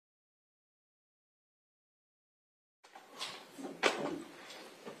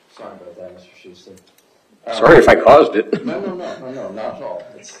Sorry about that, Mr. Schusler. Sorry if I caused it. No, not at all.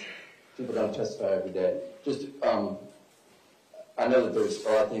 People don't testify every day. Just, I know that there's a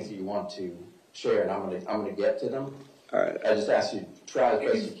lot of things that you want to share, and I'm gonna get to them. All right. I just ask you to try as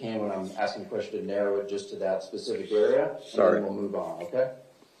best you can when I'm asking a question to narrow it just to that specific area. Sorry. And then we'll move on, okay?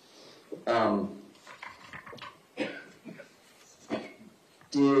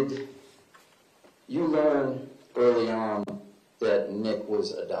 Did you learn early on that Nick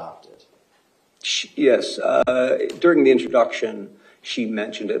was adopted? Yes. During the introduction, she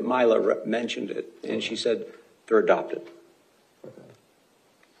mentioned it. Mila mentioned it, and she said they're adopted. Okay.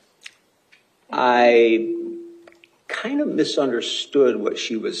 I kind of misunderstood what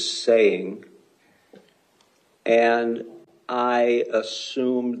she was saying, and I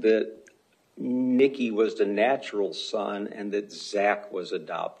assumed that Nikki was the natural son and that Zach was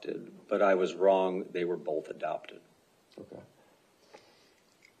adopted, but I was wrong. They were both adopted. Okay.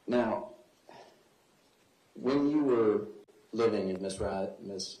 Now, when you were living in Miss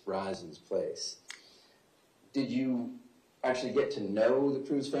Risen's place, did you actually get to know the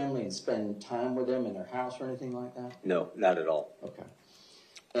Cruz family and spend time with them in their house or anything like that? No, not at all. Okay.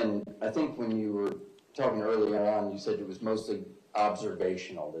 And I think when you were talking earlier on, you said it was mostly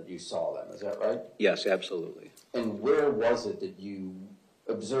observational that you saw them. Is that right? Yes, absolutely. And where was it that you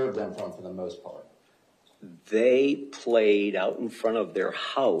observed them from for the most part? They played out in front of their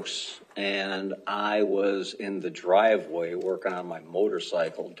house, and I was in the driveway working on my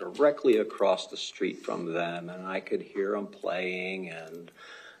motorcycle directly across the street from them, and I could hear them playing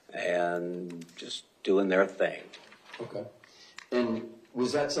and just doing their thing. Okay. And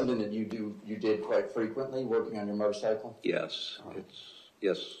was that something that you did quite frequently, working on your motorcycle? Yes. Right.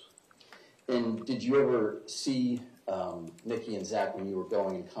 Yes. And did you ever see Nikki and Zach when you were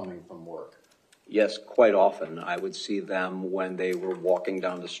going and coming from work? Yes, quite often. I would see them when they were walking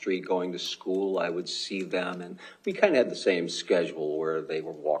down the street going to school. I would see them, and we kind of had the same schedule where they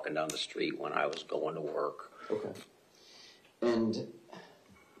were walking down the street when I was going to work. Okay. And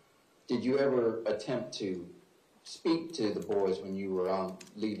did you ever attempt to speak to the boys when you were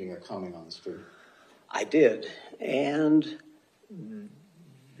leaving or coming on the street? I did, and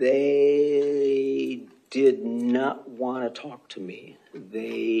they did not want to talk to me.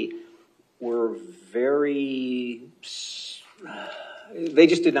 They were they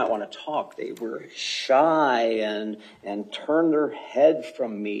just did not want to talk. They were shy and turned their head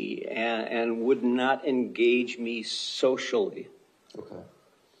from me and would not engage me socially. Okay.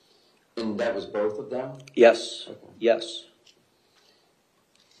 And that was both of them? Yes. Okay. Yes.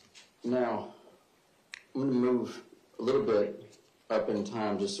 Now, I'm going to move a little bit up in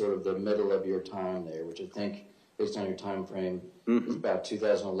time, just sort of the middle of your time there, which I think, based on your time frame, is about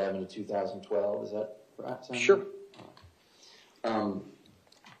 2011 to 2012. Is that right, Sam? Sure.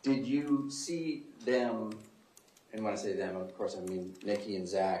 Did you see them, and when I say them, of course I mean Nikki and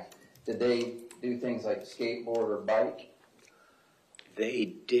Zach, did they do things like skateboard or bike?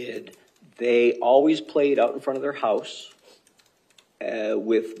 They did. They always played out in front of their house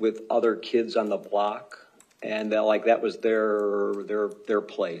with other kids on the block, and that was their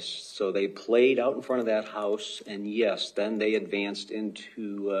place. So they played out in front of that house, and yes, then they advanced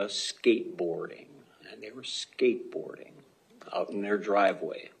into skateboarding, and they were skateboarding out in their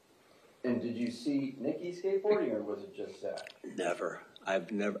driveway. And did you see Nikki skateboarding, or was it just Zach? Never.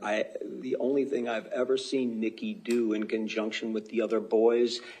 The only thing I've ever seen Nicky do in conjunction with the other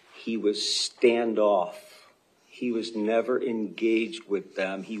boys, he was standoff. He was never engaged with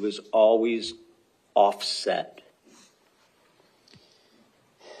them. He was always offset.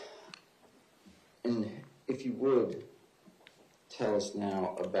 And if you would, tell us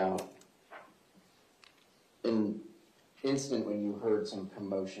now about an incident when you heard some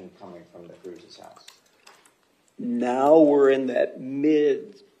commotion coming from the Cruz's house. Now we're in that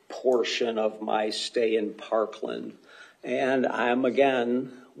mid portion of my stay in Parkland, and I'm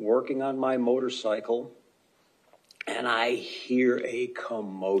again working on my motorcycle, and I hear a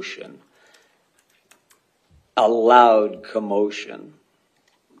commotion, a loud commotion,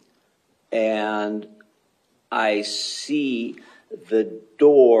 and I see the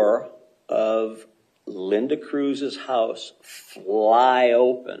door of Linda Cruz's house fly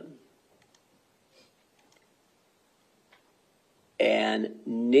open. And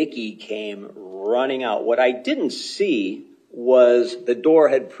Nikki came running out. What I didn't see was the door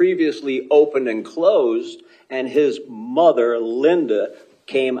had previously opened and closed, and his mother, Linda,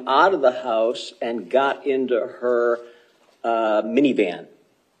 came out of the house and got into her minivan.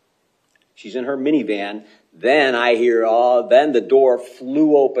 She's in her minivan. Then I hear, then the door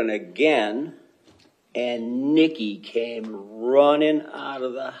flew open again, and Nikki came running out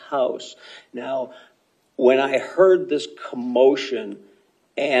of the house. Now, when I heard this commotion,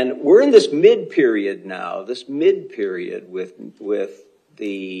 and we're in this mid-period now, with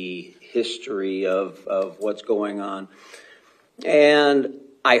the history of what's going on. And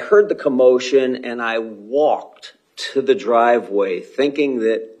I heard the commotion, and I walked to the driveway thinking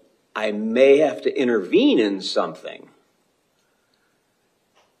that I may have to intervene in something.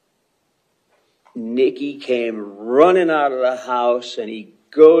 Nicky came running out of the house, and he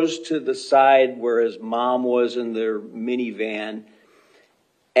goes to the side where his mom was in their minivan,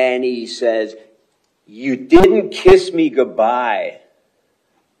 and he says, "You didn't kiss me goodbye.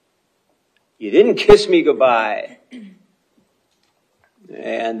 You didn't kiss me goodbye."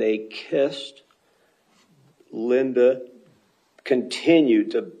 And they kissed. Linda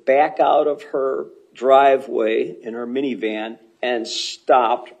continued to back out of her driveway in her minivan and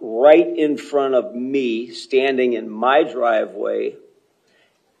stopped right in front of me, standing in my driveway.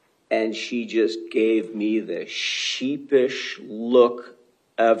 And she just gave me the sheepish look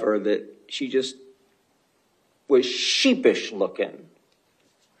ever, that she just was sheepish looking.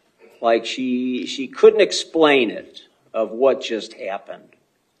 Like she couldn't explain it, of what just happened.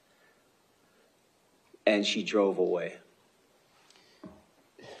 And she drove away.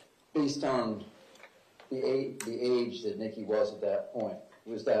 Based on the age that Nicky was at that point,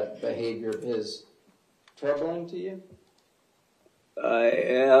 was that behavior of his troubling to you?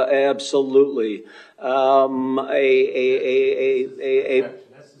 Absolutely.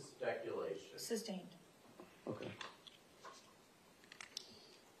 This is speculation. Sustained. Okay.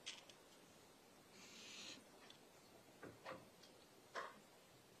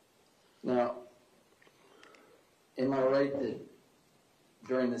 Now, am I right that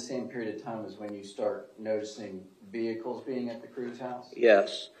during the same period of time is when you start noticing vehicles being at the Cruz house?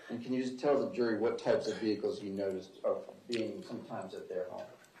 Yes. And can you just tell the jury what types of vehicles you noticed are being sometimes at their home?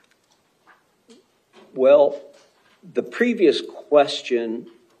 Well, the previous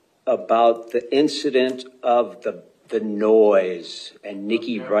question about the incident of the noise and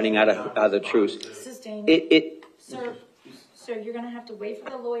Nicky running out of the truth. Sustained. Sir, you're going to have to wait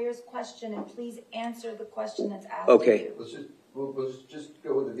for the lawyer's question, and please answer the question that's asked. Okay. We'll just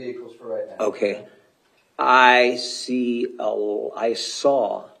go with the vehicles for right now. Okay. I saw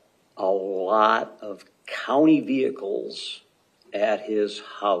a lot of county vehicles at his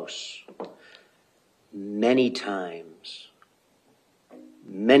house. Many times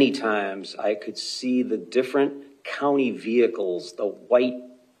I could see the different county vehicles, the white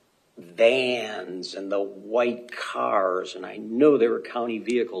vans and the white cars, and I know they were county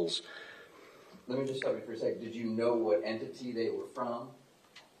vehicles. Let me just stop you for a second. Did you know what entity they were from?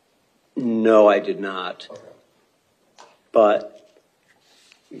 No, I did not. Okay. But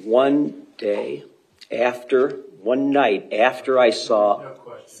one night after I saw... No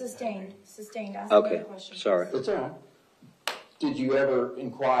question. Sustained. Ask Okay, another question. sorry. That's all right. Did you ever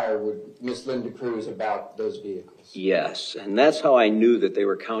inquire with Miss Linda Cruz about those vehicles? Yes, and that's how I knew that they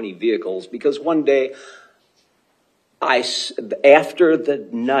were county vehicles, because one day, after the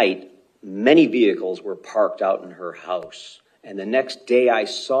night, many vehicles were parked out in her house. And the next day I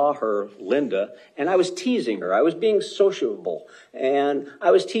saw her, Linda, and I was teasing her. I was being sociable, and I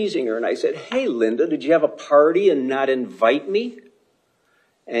was teasing her, and I said, "Hey, Linda, did you have a party and not invite me?"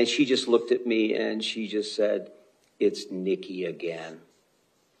 And she just looked at me, and she just said, "It's Nicky again."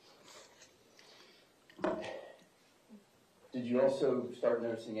 Did you also start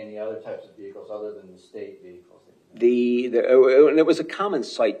noticing any other types of vehicles other than the state vehicles? And it was a common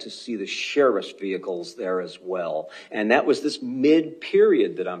sight to see the sheriff's vehicles there as well. And that was this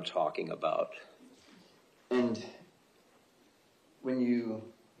mid-period that I'm talking about. And when you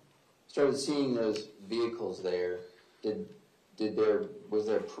started seeing those vehicles there, were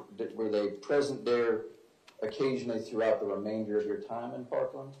they present there occasionally throughout the remainder of your time in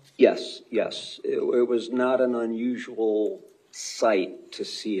Parkland? Yes. It was not an unusual sight to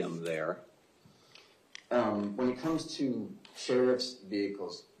see them there. When it comes to sheriff's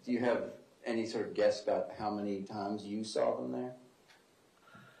vehicles, do you have any sort of guess about how many times you saw them there?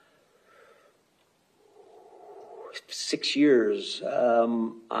 6 years.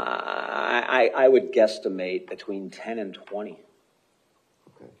 I would guesstimate between 10 and 20.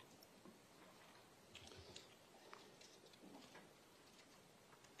 Okay.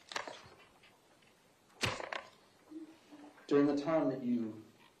 During the time that you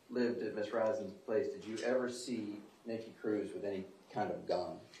lived at Miss Rising's place, did you ever see Nicky Cruz with any kind of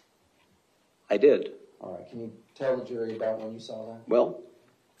gun? I did. All right. Can you tell the jury about when you saw that? Well,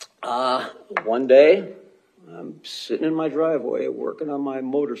 one day, I'm sitting in my driveway working on my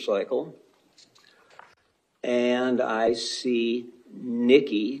motorcycle, and I see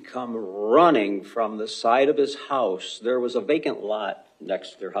Nicky come running from the side of his house. There was a vacant lot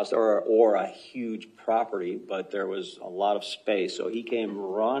next to their house, or a huge property, but there was a lot of space. So he came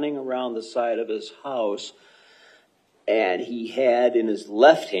running around the side of his house, and he had in his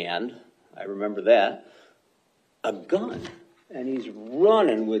left hand, I remember that, a gun. And he's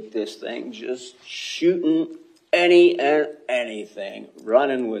running with this thing, just shooting anything,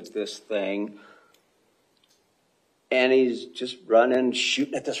 running with this thing. And he's just running,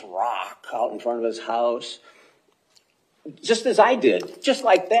 shooting at this rock out in front of his house. Just as I did, just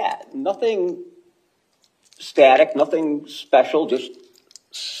like that. Nothing static, nothing special, just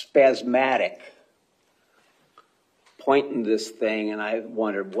spasmodic. Pointing this thing, and I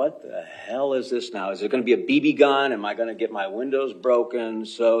wondered, what the hell is this now? Is it going to be a BB gun? Am I going to get my windows broken?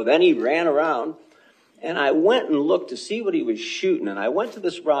 So then he ran around, and I went and looked to see what he was shooting. And I went to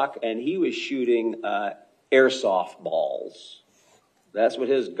this rock, and he was shooting airsoft balls. That's what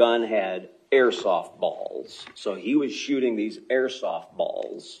his gun had, airsoft balls. So he was shooting these airsoft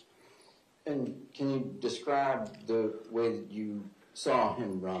balls. And can you describe the way that you saw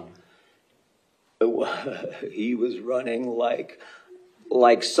him run? He was running like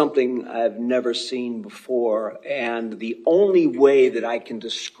something I've never seen before. And the only way that I can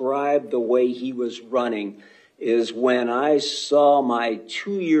describe the way he was running is when I saw my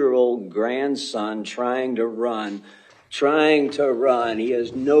 2-year-old grandson trying to run. He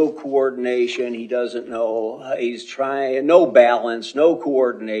has no coordination. He doesn't know. He's trying, no balance, no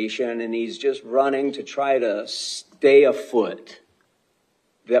coordination, and he's just running to try to stay afoot.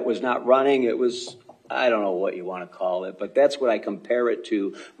 That was not running. It was, I don't know what you want to call it, but that's what I compare it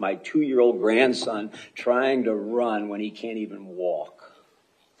to. My 2-year-old grandson trying to run when he can't even walk.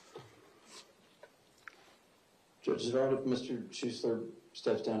 Judge, is it all right if Mr. Schusler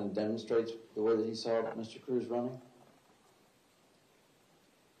steps down and demonstrates the way that he saw Mr. Cruz running?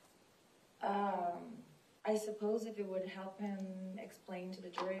 I suppose if it would help him explain to the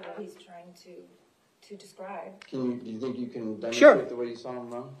jury what he's trying to describe. Do you think you can demonstrate Sure. the way you saw him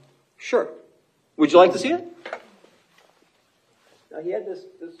run? Sure. Would you like to see it? He had this.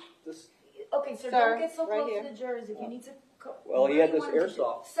 Okay, sir, Sir, don't get so right close here. to the jurors. If you need to... Well, he where had do you this want him to do-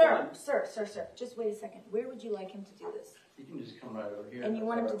 airsoft Sir, just wait a second. Where would you like him to do this? You can just come right over here. And you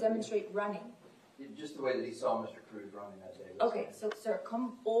want him to demonstrate running? Just the way that he saw Mr. Cruz running that day. Okay, so, sir,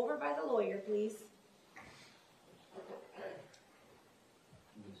 come over by the lawyer, please.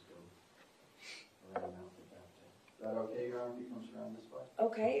 Is that okay, Your Honor, if he comes around this way?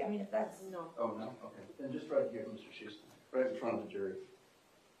 Okay, I mean, if that's... No. Oh, no? Okay. Then just right here, Mr. Schusler. Right in front of the jury.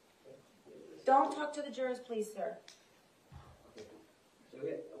 Don't talk to the jurors, please, sir. So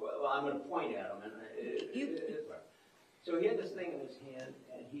well, I'm going to point at him. So he had this thing in his hand,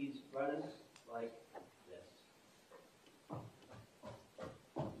 and he's running like this.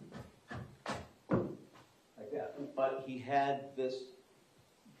 Like that. But he had this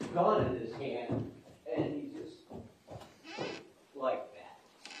gun in his hand, and he's just like that.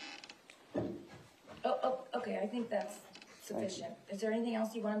 Oh, okay, I think that's sufficient. Is there anything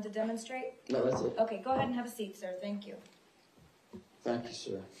else you want him to demonstrate? No, that's it. Okay, go ahead and have a seat, sir. Thank you. Thank you,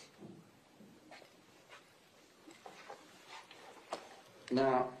 sir.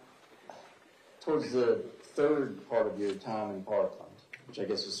 Now, towards the third part of your time in Parkland, which I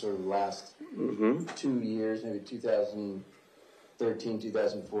guess was sort of the last 2 years, maybe 2013,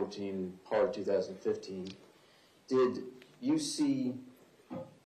 2014, part of 2015, did you see